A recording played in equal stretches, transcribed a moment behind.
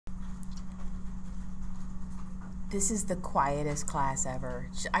This is the quietest class ever.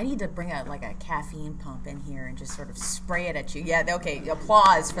 I need to bring out like a caffeine pump in here and just sort of spray it at you. Yeah, okay,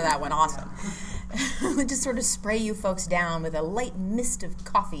 applause for that one. Awesome. Just sort of spray you folks down with a light mist of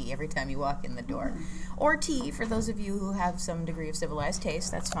coffee every time you walk in the door. Or tea, for those of you who have some degree of civilized taste.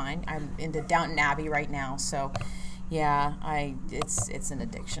 That's fine. I'm into Downton Abbey right now, so yeah, it's an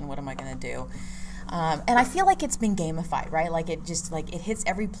addiction. What am I going to do? And I feel like it's been gamified, right? Like it hits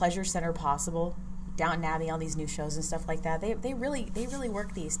every pleasure center possible. Downton Abbey, all these new shows and stuff like that. They really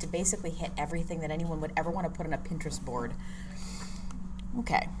work these to basically hit everything that anyone would ever want to put on a Pinterest board.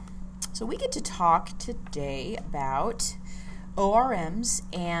 Okay, so we get to talk today about ORMs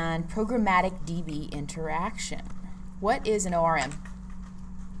and programmatic DB interaction. What is an ORM?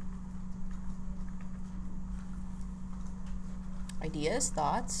 Ideas,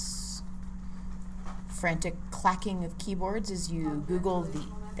 thoughts, frantic clacking of keyboards as you Google the...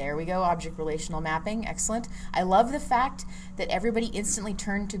 There we go, object relational mapping. Excellent. I love the fact that everybody instantly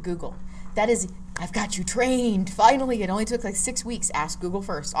turned to Google. That is, I've got you trained. Finally, it only took like 6 weeks. Ask Google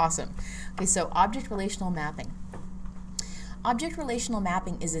first. Awesome. Okay, so object relational mapping. Object relational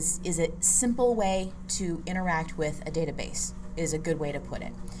mapping is a simple way to interact with a database, is a good way to put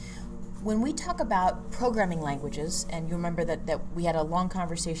it. When we talk about programming languages, and you remember that we had a long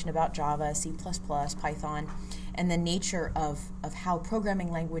conversation about Java, C++, Python, and the nature of how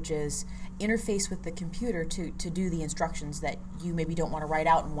programming languages interface with the computer to do the instructions that you maybe don't want to write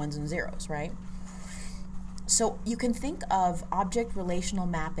out in ones and zeros, right? So you can think of object relational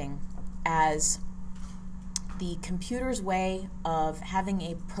mapping as the computer's way of having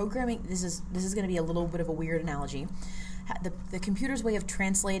a programming, this is going to be a little bit of a weird analogy, the computer's way of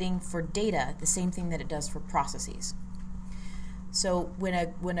translating for data the same thing that it does for processes. So when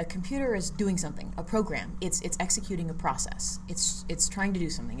a computer is doing something, a program, it's executing a process. It's trying to do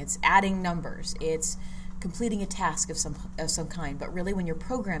something. It's adding numbers. It's completing a task of some kind. But really, when you're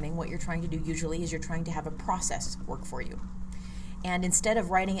programming, what you're trying to do usually is you're trying to have a process work for you. And instead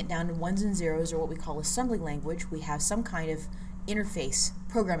of writing it down in ones and zeros or what we call assembly language, we have some kind of interface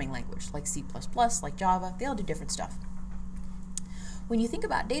programming language like C++, like Java. They all do different stuff. When you think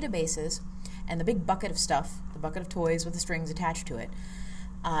about databases and the big bucket of stuff, the bucket of toys with the strings attached to it,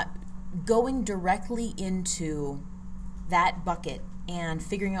 going directly into that bucket and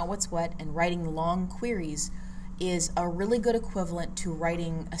figuring out what's what and writing long queries is a really good equivalent to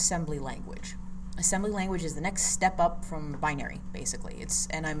writing assembly language. Assembly language is the next step up from binary, basically.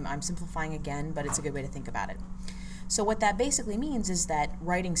 And I'm simplifying again, but it's a good way to think about it. So what that basically means is that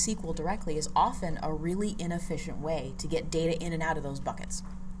writing SQL directly is often a really inefficient way to get data in and out of those buckets.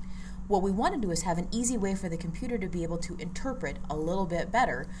 What we want to do is have an easy way for the computer to be able to interpret a little bit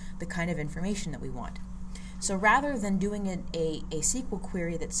better the kind of information that we want. So rather than doing a SQL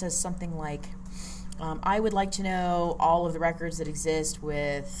query that says something like, I would like to know all of the records that exist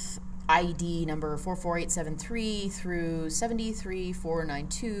with ID number 44873 through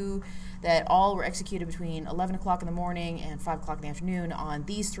 73492 that all were executed between 11 o'clock in the morning and 5 o'clock in the afternoon on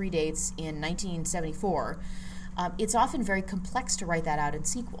these 3 dates in 1974, it's often very complex to write that out in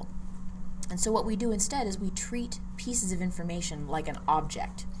SQL. And so what we do instead is we treat pieces of information like an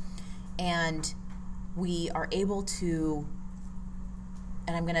object. And we are able to,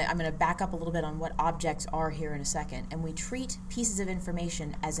 and I'm gonna back up a little bit on what objects are here in a second, and we treat pieces of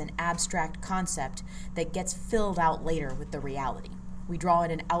information as an abstract concept that gets filled out later with the reality. We draw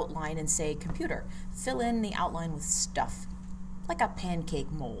in an outline and say, computer, fill in the outline with stuff, like a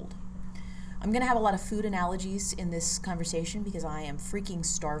pancake mold. I'm going to have a lot of food analogies in this conversation because I am freaking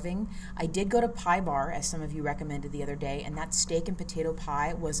starving. I did go to Pie Bar, as some of you recommended the other day, and that steak and potato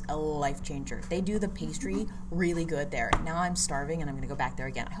pie was a life changer. They do the pastry really good there. Now I'm starving and I'm going to go back there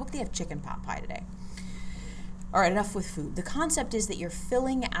again. I hope they have chicken pot pie today. All right, enough with food. The concept is that you're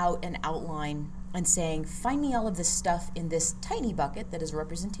filling out an outline and saying, find me all of this stuff in this tiny bucket that is a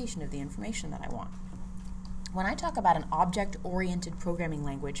representation of the information that I want. When I talk about an object-oriented programming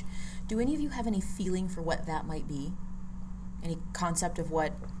language, do any of you have any feeling for what that might be? Any concept of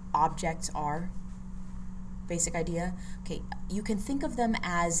what objects are? Basic idea? Okay, you can think of them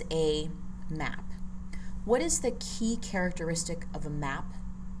as a map. What is the key characteristic of a map?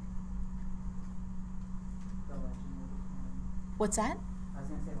 What's that? I was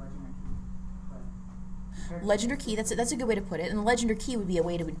going to say legend or key. Legend or key, that's a good way to put it. And the legend or key would be a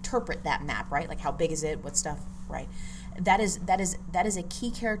way to interpret that map, right? Like how big is it, what stuff, right? That is a key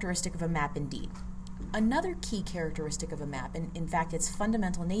characteristic of a map indeed. Another key characteristic of a map, and in fact its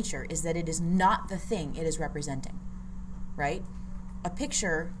fundamental nature, is that it is not the thing it is representing, right? A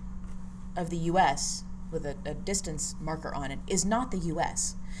picture of the U.S. with a distance marker on it is not the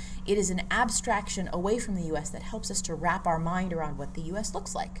U.S. It is an abstraction away from the U.S. that helps us to wrap our mind around what the U.S.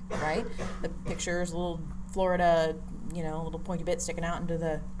 looks like, right? The pictures, little Florida, little pointy bit sticking out into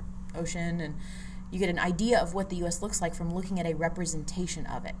the ocean, and you get an idea of what the U.S. looks like from looking at a representation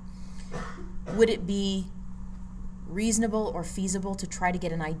of it. Would it be reasonable or feasible to try to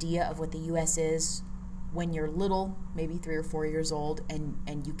get an idea of what the U.S. is when you're little, maybe 3 or 4 years old,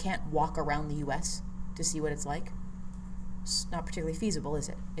 and you can't walk around the U.S. to see what it's like? It's not particularly feasible, is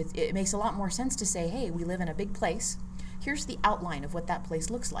it? It makes a lot more sense to say, hey, we live in a big place. Here's the outline of what that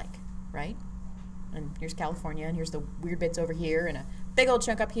place looks like, right? And here's California, and here's the weird bits over here, and a big old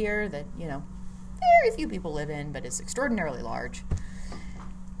chunk up here that, very few people live in, but it's extraordinarily large.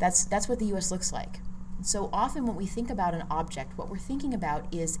 That's what the U.S. looks like. So often when we think about an object, what we're thinking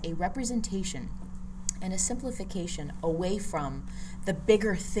about is a representation and a simplification away from the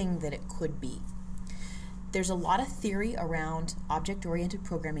bigger thing that it could be. There's a lot of theory around object-oriented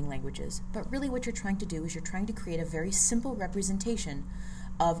programming languages, but really what you're trying to do is you're trying to create a very simple representation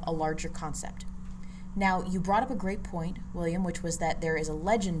of a larger concept. Now, you brought up a great point, William, which was that there is a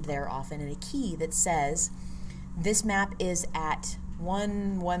legend there often and a key that says this map is at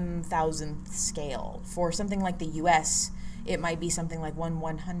 1/1000th scale. For something like the US, it might be something like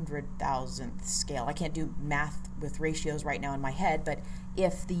 1/100,000th scale. I can't do math with ratios right now in my head, but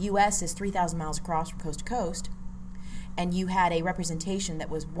if the US is 3,000 miles across from coast to coast, and you had a representation that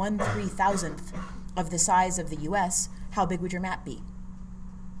was 1/3000th of the size of the US, how big would your map be?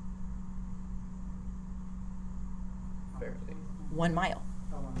 1 mile.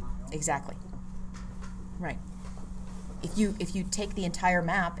 Oh, 1 mile. Exactly. Right. If you take the entire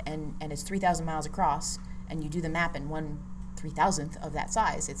map and it's 3,000 miles across, and you do the map in 1/3000th of that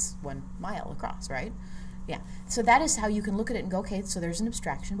size, it's 1 mile across, right? Yeah. So that is how you can look at it and go, okay, so there's an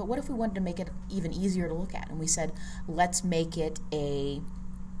abstraction, but what if we wanted to make it even easier to look at? And we said, let's make it a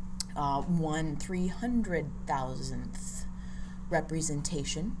 1/300,000th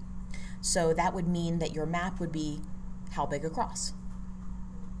representation. So that would mean that your map would be how big across?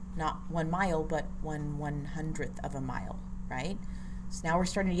 Not 1 mile, but 1/100th of a mile, right? So now we're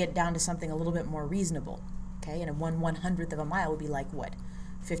starting to get down to something a little bit more reasonable, okay? And a 1/100th of a mile would be like, what,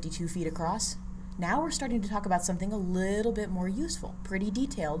 52 feet across? Now we're starting to talk about something a little bit more useful, pretty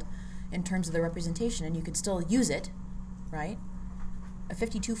detailed in terms of the representation, and you could still use it, right? A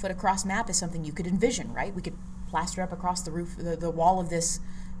 52-foot across map is something you could envision, right? We could plaster up across the roof, the wall of this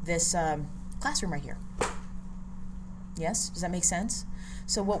classroom right here. Yes? Does that make sense?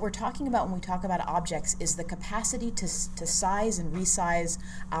 So what we're talking about when we talk about objects is the capacity to size and resize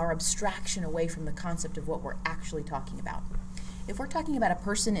our abstraction away from the concept of what we're actually talking about. If we're talking about a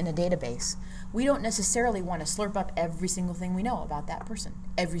person in a database, we don't necessarily want to slurp up every single thing we know about that person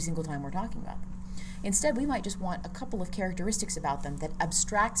every single time we're talking about them. Instead, we might just want a couple of characteristics about them that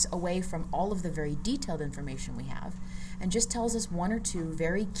abstracts away from all of the very detailed information we have and just tells us 1 or 2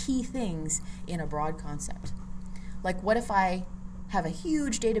 very key things in a broad concept. Like, what if I have a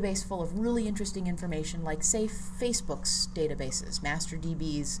huge database full of really interesting information, like, say, Facebook's databases,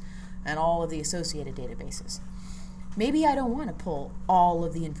 MasterDBs, and all of the associated databases? Maybe I don't want to pull all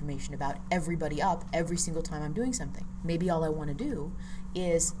of the information about everybody up every single time I'm doing something. Maybe all I want to do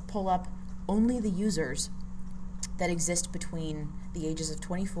is pull up only the users that exist between the ages of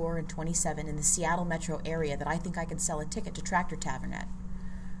 24 and 27 in the Seattle metro area that I think I can sell a ticket to Tractor Tavern at,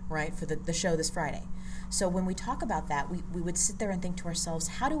 right, for the show this Friday. So when we talk about that, we would sit there and think to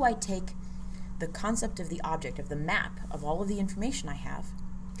ourselves, how do I take the concept of the object, of the map, of all of the information I have,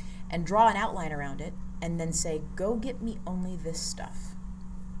 and draw an outline around it, and then say, go get me only this stuff.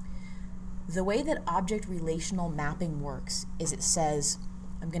 The way that object relational mapping works is it says,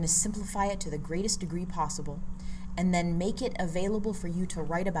 I'm going to simplify it to the greatest degree possible, and then make it available for you to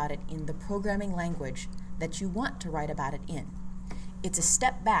write about it in the programming language that you want to write about it in. It's a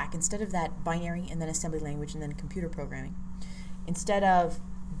step back. Instead of that binary and then assembly language and then computer programming, instead of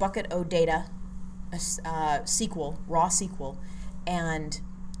bucket o data, SQL, raw SQL, and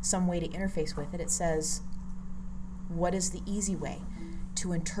some way to interface with it, it says, what is the easy way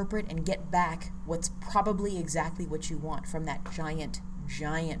to interpret and get back what's probably exactly what you want from that giant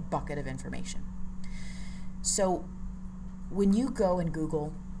bucket of information? So when you go and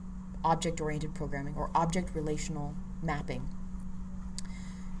Google object-oriented programming or object relational mapping,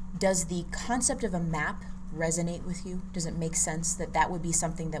 does the concept of a map resonate with you? Does it make sense that that would be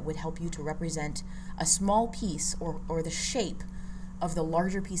something that would help you to represent a small piece or the shape of the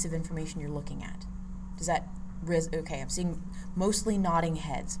larger piece of information you're looking at? Does that okay, I'm seeing mostly nodding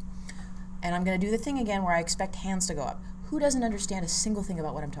heads. And I'm going to do the thing again where I expect hands to go up. Who doesn't understand a single thing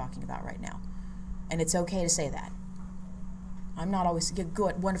about what I'm talking about right now? And it's okay to say that. I'm not always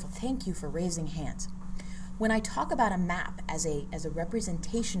good. Wonderful. Thank you for raising hands. When I talk about a map as a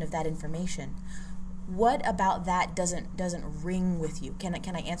representation of that information, what about that doesn't ring with you? Can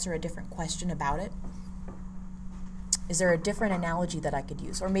I answer a different question about it? Is there a different analogy that I could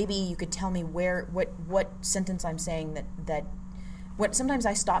use? Or maybe you could tell me what sentence I'm saying that sometimes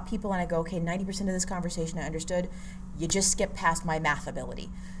I stop people and I go, okay, 90% of this conversation I understood. You just skipped past my math ability.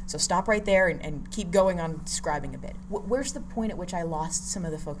 So stop right there and keep going on describing a bit. Where's the point at which I lost some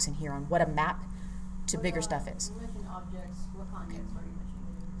of the folks in here on what a map to bigger stuff is? You mentioned objects. What context are you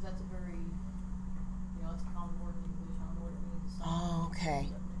mentioning? Because that's a very, it's a common word in English. I don't know what it means. Oh, okay.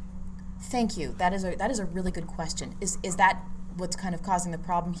 Thank you. That is a really good question. Is that what's kind of causing the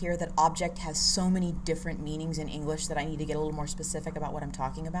problem here, that object has so many different meanings in English that I need to get a little more specific about what I'm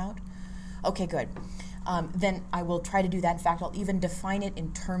talking about? Okay, good. Then I will try to do that. In fact, I'll even define it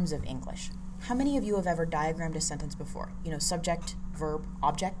in terms of English. How many of you have ever diagrammed a sentence before? Subject, verb,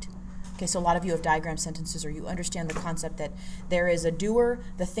 object. Okay, so a lot of you have diagrammed sentences, or you understand the concept that there is a doer,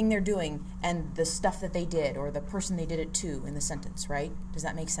 the thing they're doing, and the stuff that they did, or the person they did it to in the sentence, right? Does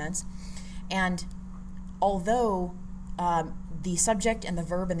that make sense? And although the subject and the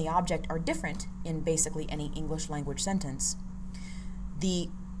verb and the object are different in basically any English language sentence, the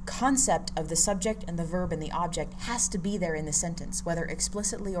concept of the subject and the verb and the object has to be there in the sentence, whether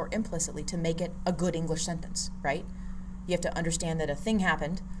explicitly or implicitly, to make it a good English sentence, right? You have to understand that a thing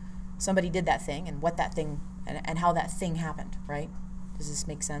happened, somebody did that thing, and what that thing, and how that thing happened, right? Does this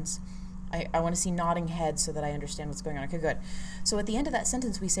make sense? I want to see nodding heads so that I understand what's going on. Okay, good. So at the end of that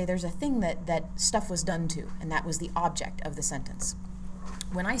sentence, we say there's a thing that stuff was done to, and that was the object of the sentence.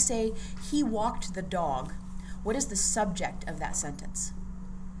 When I say he walked the dog, what is the subject of that sentence?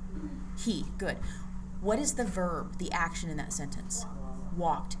 He. Good. What is the verb, the action in that sentence?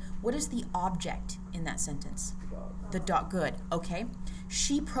 Walked. What is the object in that sentence? The dog. Good. Okay.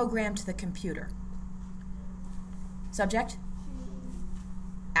 She programmed the computer. Subject?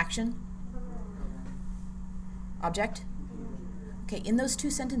 Action? Object? Okay, in those two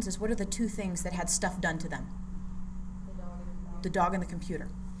sentences, what are the two things that had stuff done to them? The dog and the computer.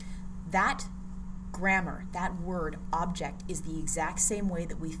 That grammar, that word, object, is the exact same way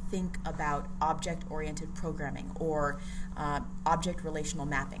that we think about object-oriented programming or object relational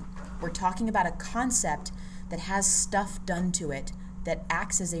mapping. We're talking about a concept that has stuff done to it that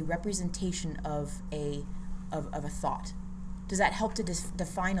acts as a representation of a thought. Does that help to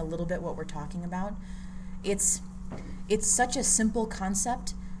define a little bit what we're talking about? It's such a simple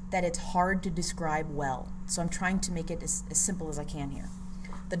concept that it's hard to describe well. So I'm trying to make it as simple as I can here.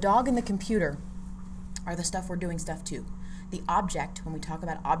 The dog and the computer are the stuff we're doing stuff to. The object, when we talk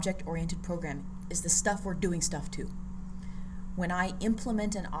about object-oriented programming, is the stuff we're doing stuff to. When I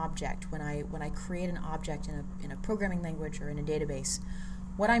implement an object, when I create an object in a programming language or in a database,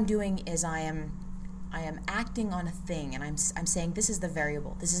 what I'm doing is I am acting on a thing, and I'm saying this is the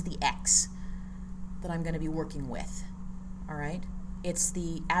variable, this is the X that I'm going to be working with. All right? It's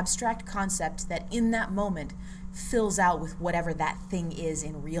the abstract concept that in that moment fills out with whatever that thing is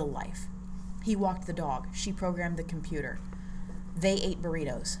in real life. He walked the dog. She programmed the computer. They ate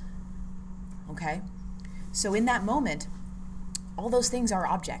burritos. Okay? So in that moment, all those things are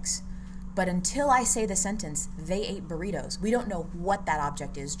objects. But until I say the sentence, they ate burritos, we don't know what that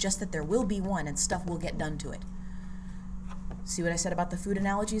object is, just that there will be one and stuff will get done to it. See what I said about the food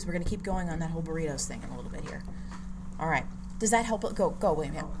analogies? We're going to keep going on that whole burritos thing in a little bit here. All right. Does that help? Go,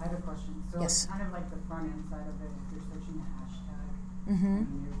 William. Yeah. I have a question. So Yes. it's kind of like the front end side of it. If you're searching a hashtag, Mm-hmm.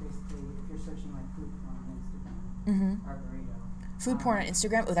 and you're basically, if you're searching like food porn on Instagram Mm-hmm. or burrito. Food porn on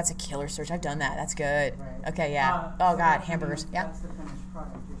Instagram? Oh, that's a killer search. I've done that. That's good. Right. Okay, yeah. So Oh, God, that's, hamburgers. Yeah. That's the finished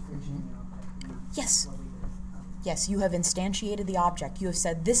product. You're searching, Yes. what we did. Yes, you have instantiated the object. You have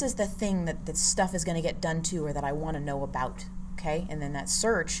said, this is the thing that stuff is going to get done to or that I want to know about. Okay? And then that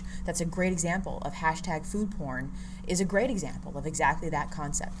search, that's a great example of hashtag food porn, is a great example of exactly that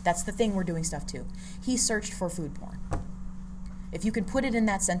concept. That's the thing we're doing stuff to. He searched for food porn. If you can put it in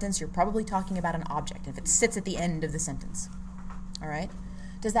that sentence, you're probably talking about an object, if it sits at the end of the sentence. All right?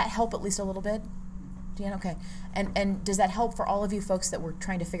 Does that help at least a little bit? Dan, okay. And does that help for all of you folks that were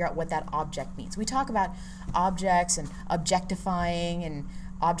trying to figure out what that object means? We talk about objects and objectifying and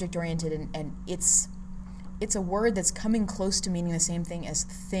object-oriented, and it's a word that's coming close to meaning the same thing as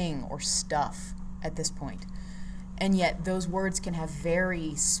thing or stuff at this point. And yet those words can have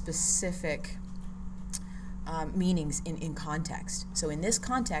very specific meanings in context. So in this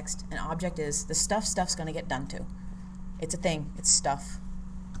context, an object is the stuff's going to get done to. It's a thing. It's stuff.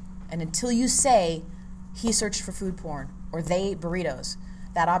 And until you say, he searched for food porn, or they ate burritos,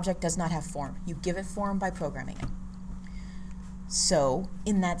 that object does not have form. You give it form by programming it. So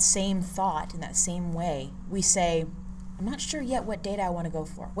in that same thought, in that same way, we say, I'm not sure yet what data I want to go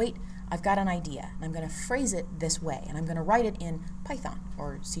for. Wait, I've got an idea, and I'm going to phrase it this way, and I'm going to write it in Python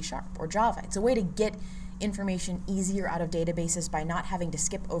or C# or Java. It's a way to get information easier out of databases by not having to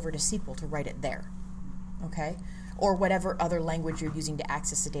skip over to SQL to write it there, okay? Or whatever other language you're using to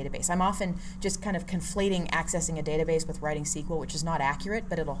access a database. I'm often just kind of conflating accessing a database with writing SQL, which is not accurate,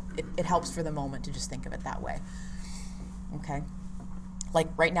 but it helps for the moment to just think of it that way, okay? Like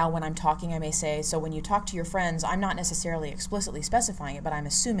right now when I'm talking, I may say, so when you talk to your friends, I'm not necessarily explicitly specifying it, but I'm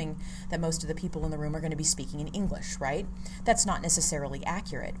assuming that most of the people in the room are going to be speaking in English, right? That's not necessarily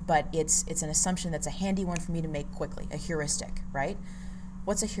accurate, but it's an assumption that's a handy one for me to make quickly, a heuristic, right?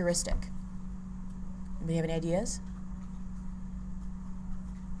 What's a heuristic? Anybody have any ideas?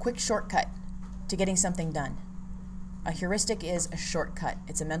 Quick shortcut to getting something done. A heuristic is a shortcut.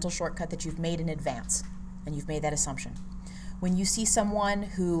 It's a mental shortcut that you've made in advance, and you've made that assumption. When you see someone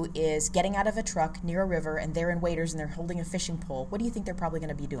who is getting out of a truck near a river and they're in waders and they're holding a fishing pole, what do you think they're probably going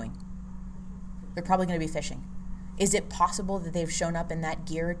to be doing? They're probably going to be fishing. Is it possible that they've shown up in that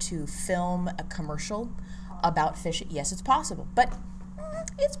gear to film a commercial about fishing? Yes, it's possible, but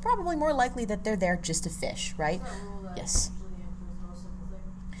it's probably more likely that they're there just to fish, right? Yes.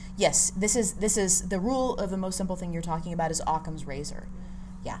 Yes, this is the rule of the most simple thing you're talking about is Occam's razor.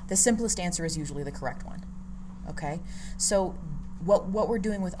 Yeah, the simplest answer is usually the correct one. Okay, so what we're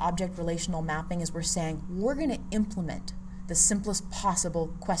doing with object relational mapping is we're saying we're going to implement the simplest possible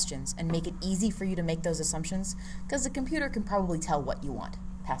questions and make it easy for you to make those assumptions because the computer can probably tell what you want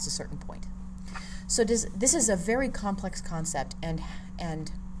past a certain point. So this is a very complex concept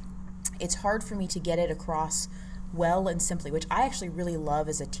and it's hard for me to get it across well and simply, which I actually really love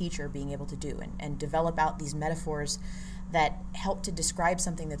as a teacher being able to do and develop out these metaphors that help to describe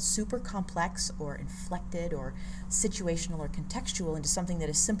something that's super complex or inflected or situational or contextual into something that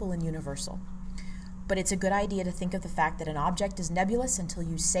is simple and universal. But it's a good idea to think of the fact that an object is nebulous until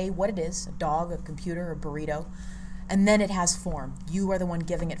you say what it is, a dog, a computer, a burrito, and then it has form. You are the one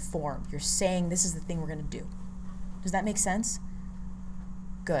giving it form. You're saying this is the thing we're going to do. Does that make sense?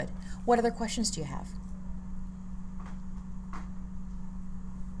 Good. What other questions do you have?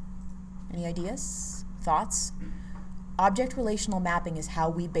 Any ideas? Thoughts? Object relational mapping is how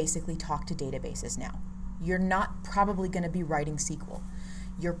we basically talk to databases now. You're not probably going to be writing SQL.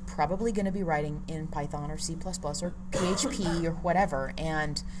 You're probably going to be writing in Python or C++ or PHP or whatever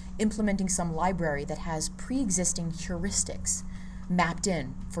and implementing some library that has pre-existing heuristics mapped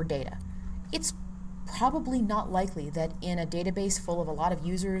in for data. It's probably not likely that in a database full of a lot of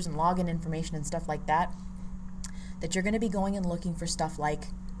users and login information and stuff like that, that you're going to be going and looking for stuff like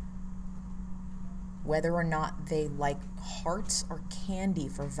whether or not they like hearts or candy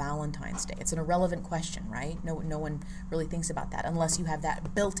for Valentine's Day. It's an irrelevant question, right? No one really thinks about that unless you have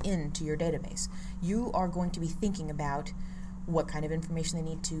that built into your database. You are going to be thinking about what kind of information they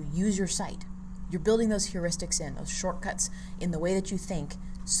need to use your site. You're building those heuristics in, those shortcuts in the way that you think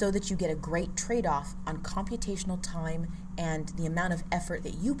so that you get a great trade-off on computational time and the amount of effort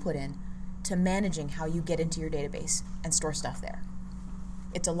that you put in to managing how you get into your database and store stuff there.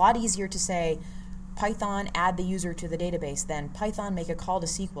 It's a lot easier to say, Python, add the user to the database, then Python, make a call to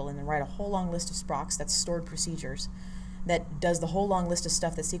SQL, and then write a whole long list of sprocs, that's stored procedures, that does the whole long list of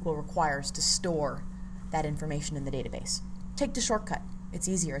stuff that SQL requires to store that information in the database. Take the shortcut. It's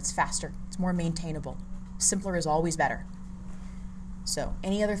easier, it's faster, it's more maintainable. Simpler is always better. So,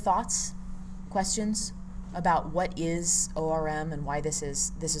 any other thoughts, questions about what is ORM and why this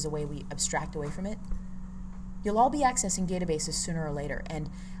is a way we abstract away from it? You'll all be accessing databases sooner or later, and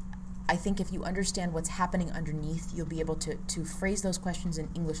I think if you understand what's happening underneath, you'll be able to phrase those questions in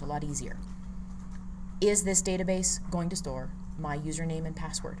English a lot easier. Is this database going to store my username and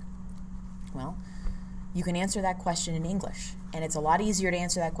password? Well, you can answer that question in English, and it's a lot easier to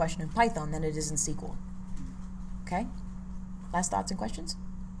answer that question in Python than it is in SQL. Okay? Last thoughts and questions?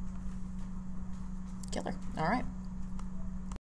 Killer. All right.